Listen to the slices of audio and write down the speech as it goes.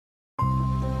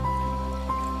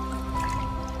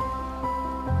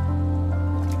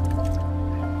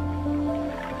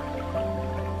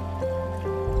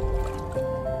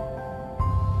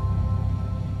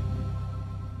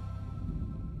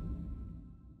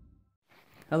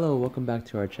Hello, welcome back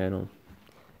to our channel.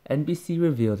 NBC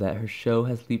revealed that her show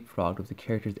has leapfrogged with the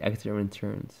characters' exit and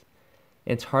returns,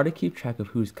 and it's hard to keep track of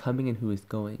who is coming and who is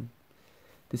going.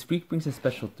 This week brings a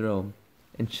special thrill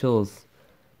and chills,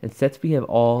 and sets we have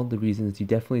all the reasons you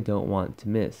definitely don't want to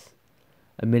miss.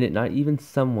 A minute, not even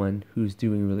someone who's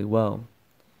doing really well.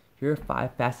 Here are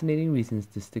 5 fascinating reasons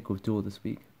to stick with DOOL this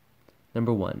week.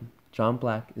 Number 1. John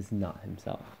Black is not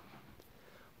himself.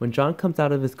 When John comes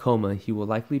out of his coma, he will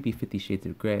likely be 50 Shades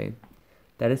of Grey.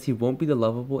 That is, he won't be the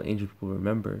lovable angel people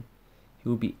remember. He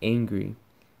will be angry,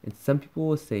 and some people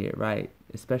will say it right,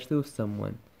 especially with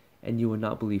someone, and you will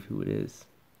not believe who it is.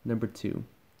 Number 2.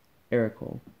 Eric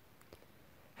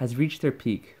has reached their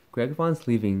peak. Greg Vaughn's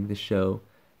leaving the show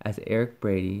as Eric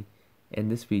Brady,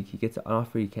 and this week he gets an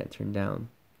offer he can't turn down.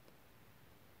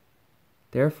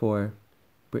 Therefore,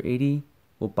 Brady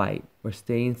will bite or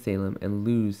stay in Salem and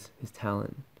lose his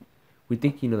talent. We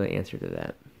think you know the answer to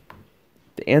that.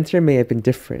 The answer may have been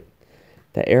different,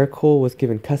 that Eric Cole was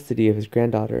given custody of his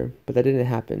granddaughter, but that didn't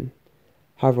happen.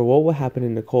 However, what will happen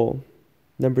in Nicole?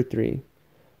 Number 3.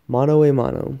 Mano a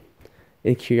mano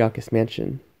in Kiriakis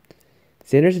Mansion.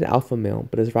 Xander's an alpha male,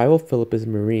 but his rival Philip is a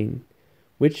Marine.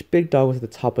 Which big dog was at the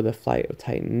top of the flight of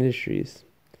Titan Industries?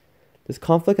 This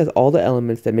conflict has all the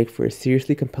elements that make for a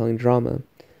seriously compelling drama,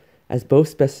 as both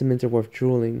specimens are worth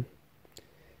drooling.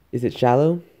 Is it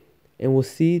shallow? And we'll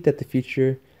see that the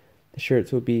future the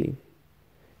shirts will be,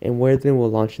 and where then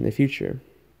will launch in the future.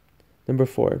 Number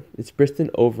 4. It's Briston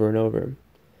over and over.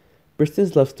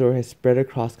 Briston's love story has spread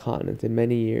across continents in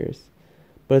many years,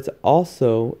 but it's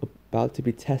also about to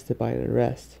be tested by an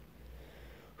arrest.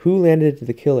 Who landed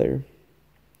the killer?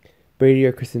 Brady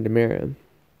or Kristen DeMera?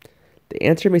 The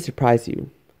answer may surprise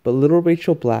you, but little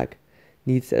Rachel Black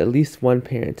needs at least one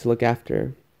parent to look after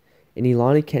her, and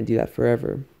Ilani can't do that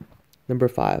forever. Number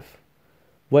 5.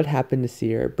 What happened to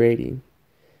Sierra Brady?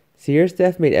 Sierra's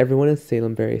death made everyone in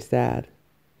Salem very sad,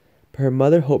 but her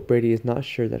mother Hope Brady is not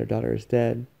sure that her daughter is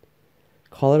dead.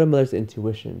 Call it a mother's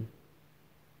intuition.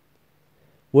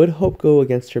 Would Hope go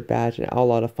against her badge and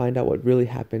outlaw to find out what really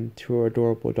happened to her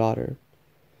adorable daughter?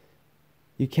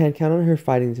 You can count on her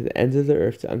fighting to the ends of the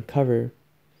earth to uncover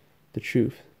the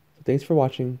truth. So thanks for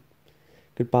watching.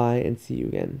 Goodbye and see you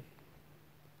again.